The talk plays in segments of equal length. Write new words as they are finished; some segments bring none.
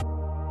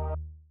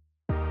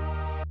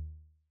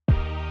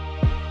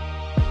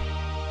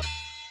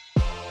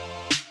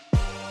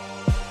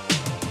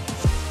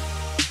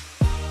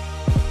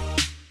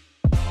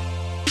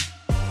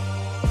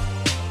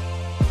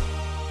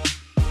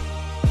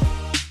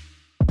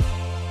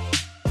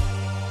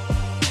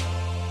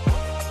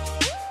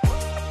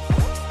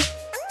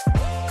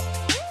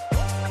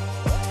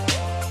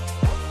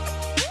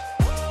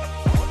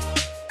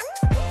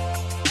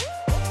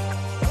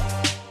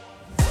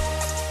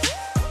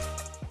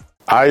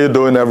How you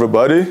doing,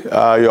 everybody?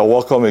 You're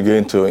welcome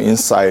again to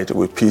Insight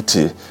with PT.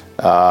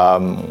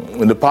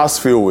 In the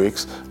past few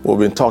weeks, we've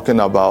been talking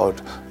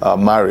about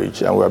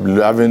marriage, and we've been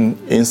having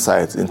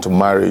insights into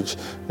marriage.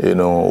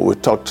 We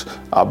talked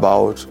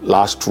about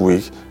last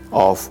week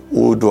of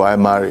who do I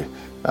marry,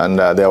 and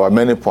there were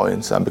many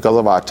points. And because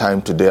of our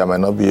time today, I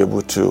might not be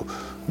able to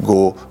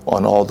go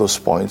on all those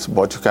points,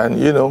 but you can,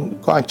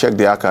 go and check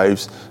the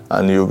archives,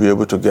 and you'll be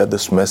able to get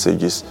these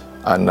messages.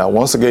 And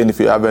once again, if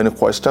you have any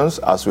questions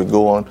as we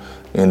go on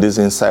in this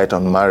insight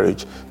on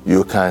marriage,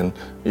 you can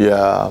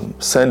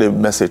send a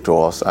message to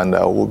us, and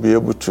we'll be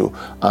able to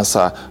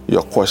answer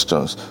your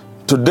questions.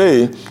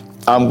 Today,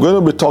 I'm going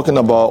to be talking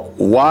about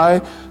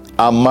why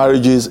are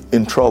marriages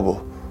in trouble.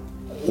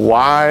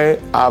 Why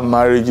are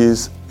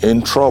marriages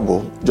in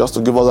trouble? Just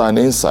to give us an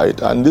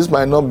insight. And this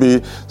might not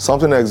be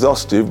something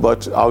exhaustive,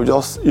 but I'll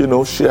just,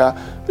 share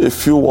a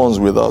few ones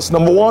with us.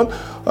 Number one,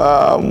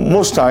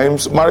 most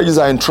times marriages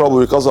are in trouble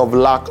because of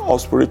lack of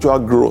spiritual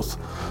growth.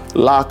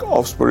 Lack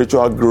of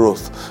spiritual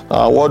growth.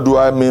 What do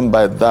I mean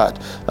by that?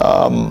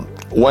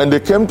 When they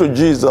came to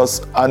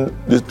Jesus and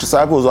the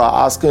disciples were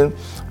asking,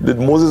 did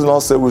Moses not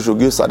say we should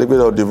give certificate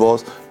of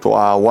divorce to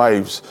our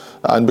wives?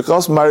 And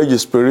because marriage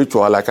is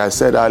spiritual, like I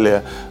said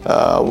earlier,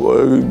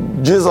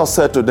 Jesus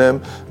said to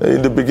them,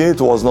 in the beginning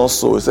it was not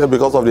so. He said,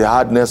 because of the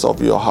hardness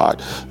of your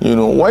heart.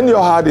 When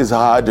your heart is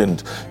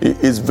hardened,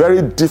 it's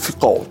very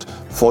difficult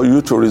for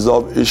you to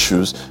resolve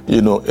issues,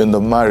 in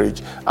the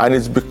marriage. And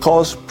it's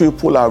because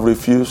people have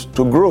refused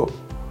to grow.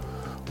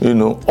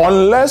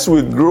 Unless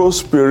we grow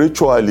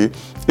spiritually,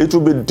 it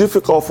will be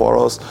difficult for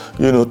us,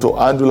 to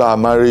handle our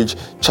marriage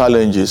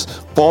challenges.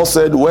 Paul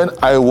said, when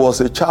I was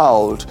a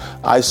child,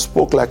 I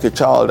spoke like a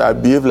child, I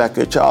behaved like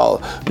a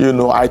child,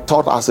 I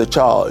thought as a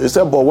child. He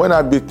said, but when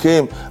I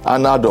became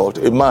an adult,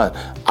 a man,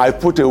 I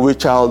put away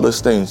childish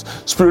things.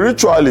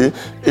 Spiritually,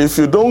 if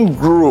you don't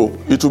grow,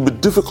 it will be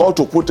difficult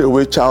to put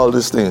away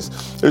childish things.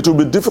 It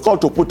will be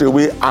difficult to put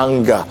away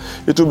anger.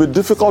 It will be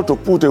difficult to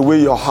put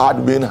away your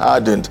heart being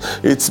hardened.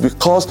 It's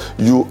because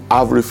you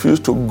have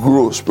refused to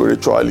grow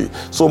spiritually.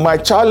 So my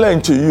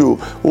challenge to you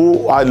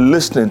who are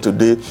listening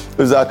today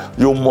is that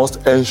you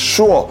must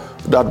ensure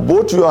that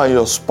both you and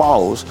your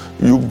spouse,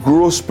 you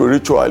grow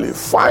spiritually.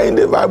 Find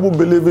a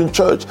Bible-believing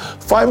church.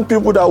 Find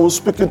people that will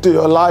speak into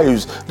your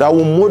lives, that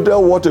will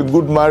model what a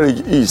good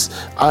marriage is,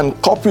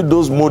 and copy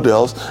those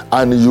models,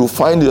 and you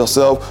find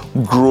yourself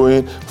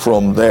growing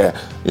from there.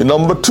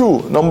 Number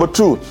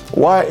two,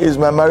 why is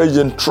my marriage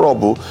in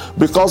trouble?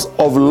 Because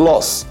of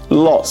loss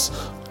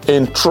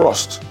in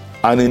trust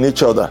and in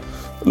each other.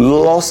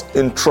 Loss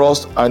in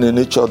trust and in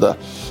each other.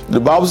 The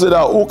Bible said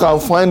that who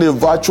can find a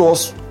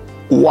virtuous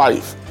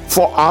wife?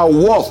 For our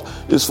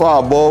worth is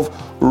far above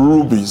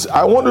rubies.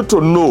 I want you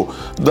to know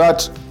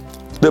that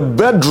the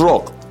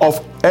bedrock of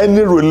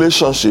any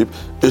relationship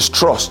is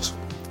trust.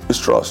 It's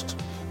trust.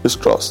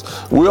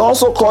 We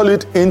also call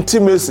it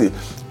intimacy.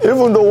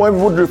 Even though when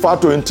people refer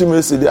to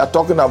intimacy, they are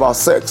talking about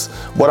sex.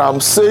 But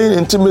I'm saying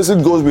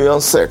intimacy goes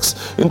beyond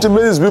sex.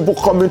 Intimacy is people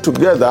coming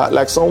together,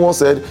 like someone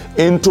said,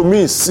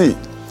 intimacy.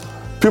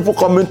 People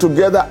coming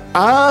together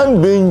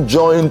and being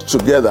joined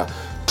together,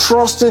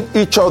 trusting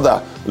each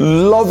other,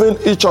 loving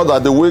each other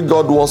the way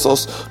God wants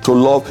us to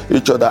love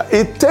each other.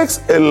 It takes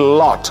a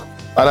lot,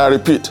 and I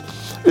repeat,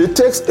 it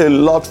takes a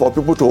lot for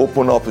people to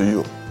open up to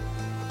you.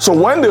 So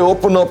when they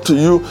open up to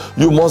you,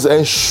 you must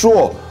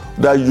ensure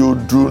that you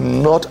do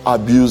not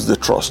abuse the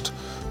trust.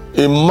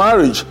 In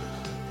marriage,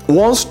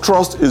 once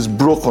trust is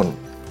broken,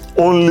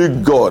 only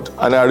God,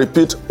 and I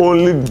repeat,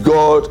 only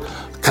God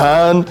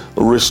can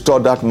restore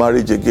that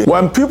marriage again.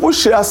 When people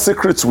share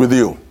secrets with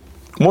you,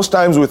 most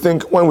times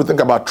when we think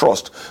about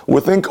trust,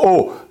 we think,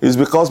 it's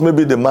because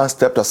maybe the man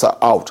stepped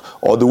out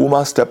or the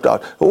woman stepped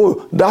out.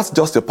 That's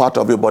just a part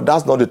of it, but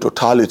that's not the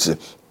totality.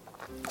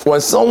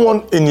 When someone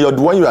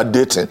when you are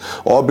dating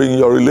or in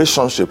your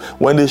relationship,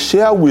 when they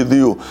share with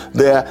you,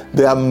 there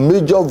are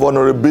major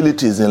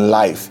vulnerabilities in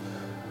life.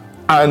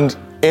 And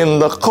in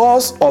the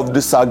course of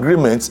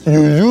disagreements,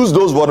 you use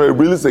those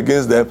vulnerabilities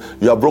against them,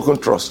 you have broken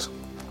trust.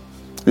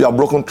 You have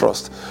broken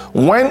trust.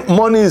 When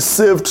money is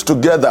saved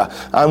together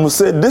and we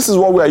say, this is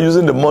what we are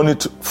using the money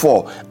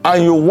for,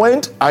 and you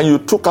went and you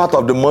took out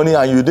of the money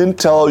and you didn't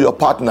tell your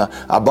partner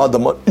about the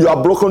money, you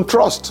have broken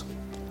trust.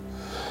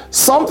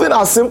 Something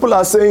as simple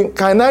as saying,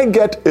 can I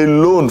get a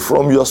loan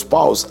from your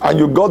spouse? And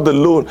you got the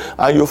loan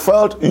and you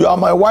felt, you are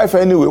my wife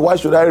anyway, why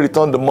should I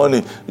return the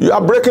money? You are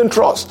breaking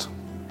trust.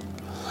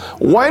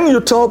 When you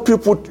tell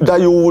people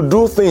that you will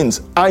do things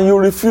and you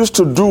refuse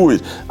to do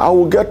it, I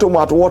will get home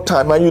at what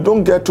time, and you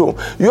don't get home,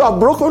 you have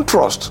broken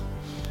trust.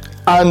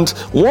 And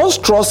once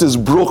trust is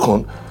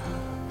broken,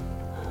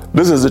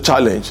 this is the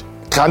challenge.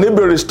 Can it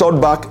be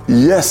restored back?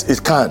 Yes,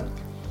 it can.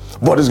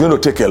 But it's going to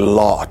take a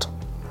lot.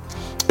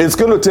 It's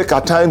going to take,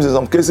 at times, in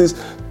some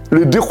cases,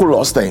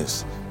 ridiculous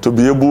things to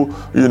be able,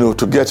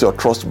 to get your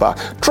trust back.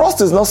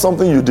 Trust is not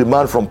something you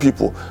demand from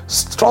people.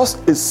 Trust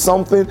is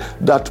something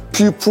that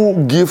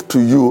people give to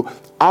you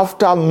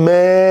after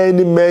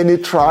many, many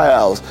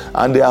trials,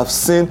 and they have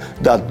seen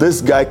that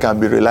this guy can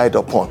be relied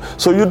upon.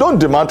 So you don't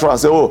demand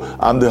trust and say, oh,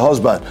 I'm the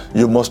husband,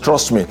 you must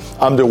trust me.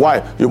 I'm the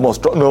wife, you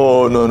must trust.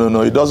 No.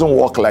 It doesn't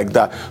work like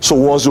that. So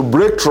once you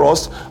break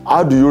trust,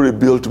 how do you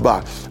rebuild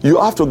back? You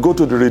have to go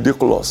to the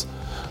ridiculous.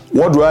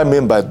 What do I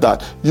mean by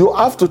that? You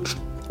have to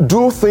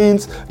do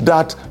things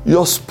that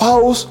your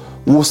spouse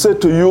will say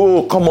to you,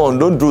 oh, come on,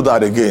 don't do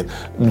that again.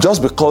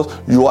 Just because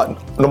you are,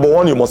 number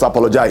one, you must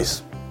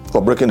apologize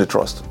for breaking the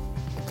trust.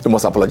 You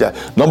must apologize.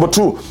 Number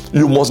two,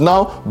 you must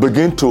now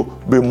begin to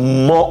be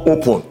more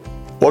open.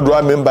 What do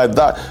I mean by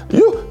that?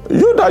 You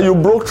that you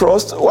broke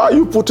trust, why are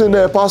you putting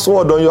a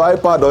password on your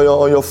iPad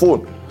or on your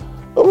phone?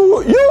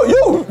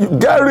 You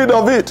get rid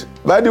of it.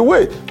 By the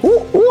way,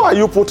 who are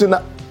you putting,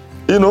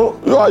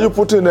 who are you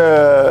putting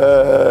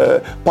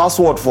a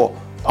password for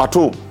at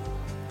home?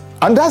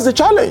 And that's the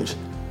challenge.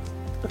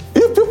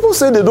 If people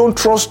say they don't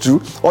trust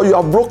you, or you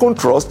have broken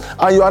trust,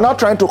 and you are not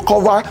trying to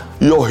cover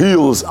your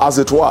heels, as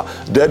it were,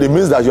 then it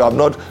means that you have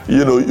not,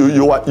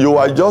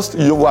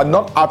 you are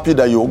not happy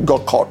that you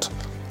got caught.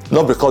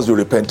 Not because you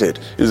repented,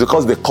 it's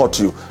because they caught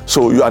you.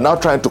 So you are now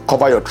trying to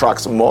cover your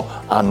tracks more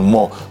and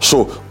more.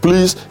 So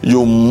please,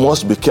 you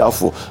must be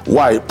careful.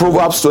 Why?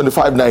 Proverbs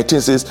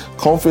 25:19 says,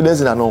 confidence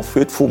in an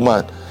unfaithful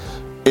man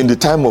in the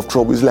time of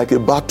trouble is like a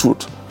bad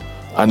tooth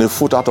and a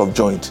foot out of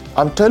joint.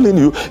 I'm telling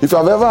you, if you've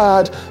ever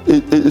had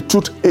a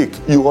toothache,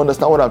 you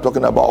understand what I'm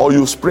talking about. Or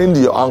you sprained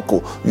your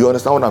ankle, you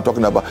understand what I'm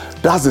talking about.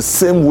 That's the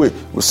same way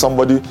with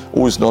somebody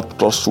who is not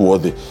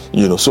trustworthy.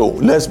 So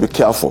let's be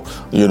careful.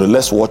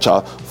 Let's watch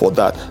out for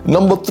that.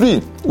 Number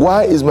 3,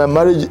 why is my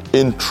marriage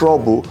in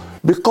trouble?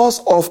 Because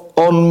of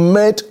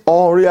unmet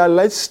or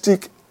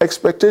unrealistic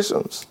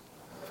expectations.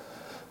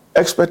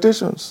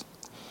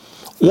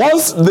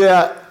 Once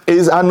there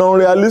is an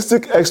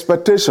unrealistic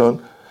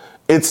expectation,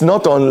 it's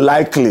not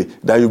unlikely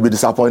that you'll be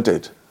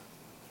disappointed.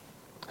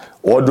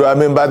 What do I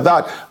mean by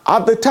that?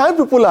 At the time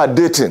people are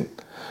dating,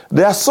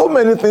 there are so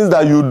many things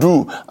that you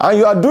do, and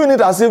you are doing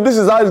it as if this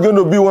is how it's going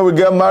to be when we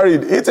get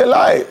married. It's a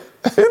lie.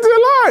 It's a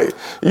lie.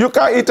 You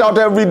can't eat out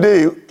every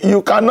day.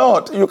 You can't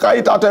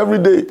eat out every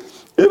day.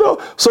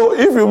 So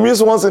if you miss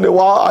once in a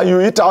while and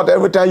you eat out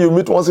every time you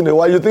meet once in a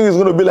while, you think it's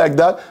going to be like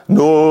that?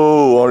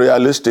 No,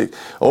 unrealistic.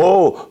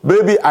 Oh,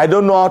 baby, I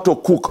don't know how to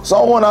cook.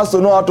 Someone has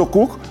to know how to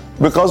cook.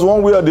 Because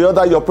one way or the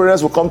other, your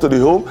parents will come to the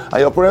home and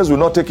your parents will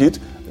not take it.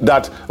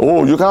 That,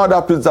 you can order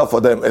pizza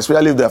for them,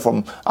 especially if they're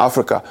from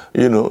Africa.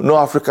 No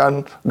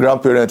African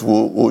grandparent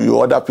will you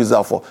order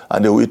pizza for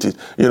and they will eat it.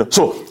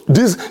 So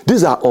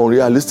these are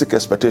unrealistic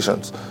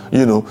expectations.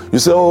 You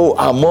say,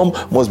 our mom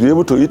must be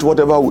able to eat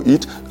whatever we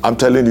eat. I'm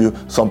telling you,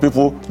 some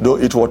people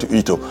don't eat what you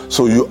eat.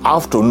 So you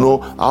have to know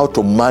how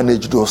to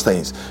manage those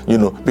things,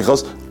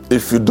 because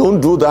if you don't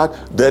do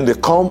that, then they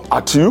come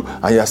at you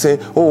and you're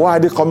saying, why are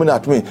they coming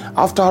at me?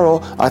 After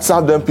all, I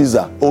served them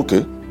pizza.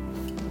 Okay.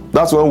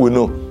 That's when we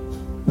know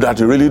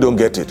that you really don't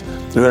get it.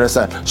 You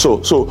understand?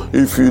 So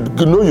if you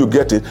know you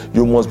get it,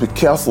 you must be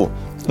careful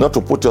not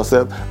to put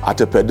yourself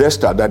at a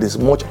pedestal that is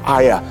much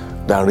higher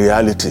than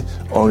reality.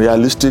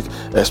 Unrealistic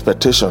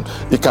expectation.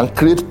 It can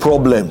create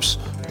problems.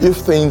 If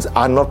things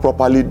are not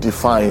properly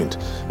defined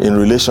in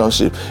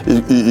relationship,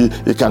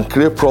 it can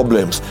create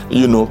problems,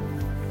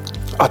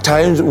 At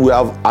times we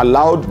have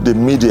allowed the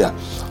media,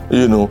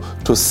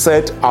 to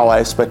set our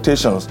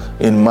expectations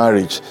in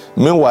marriage.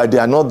 Meanwhile, they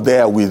are not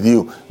there with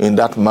you in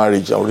that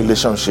marriage or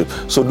relationship.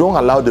 So don't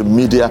allow the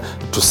media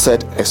to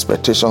set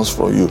expectations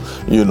for you.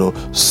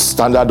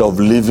 Standard of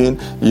living,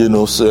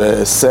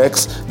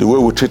 sex, the way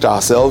we treat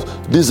ourselves.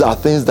 These are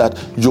things that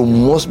you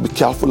must be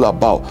careful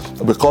about,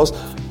 because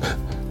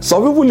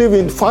some people live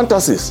in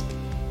fantasies.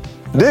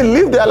 They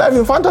live their life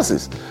in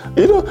fantasies.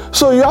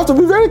 So you have to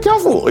be very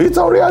careful. It's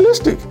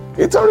unrealistic.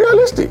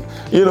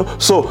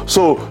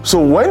 So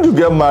when you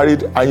get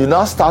married and you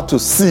now start to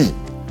see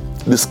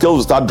the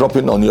scales start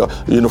dropping on your,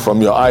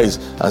 from your eyes,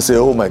 and say,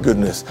 oh my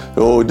goodness,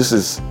 this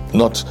is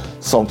not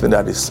something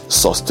that is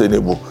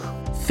sustainable.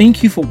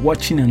 Thank you for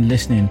watching and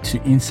listening to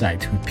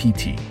Insight with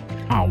PT,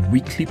 our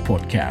weekly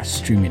podcast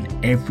streaming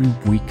every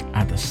week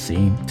at the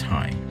same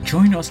time.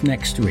 Join us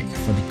next week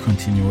for the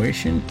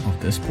continuation of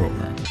this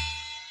program.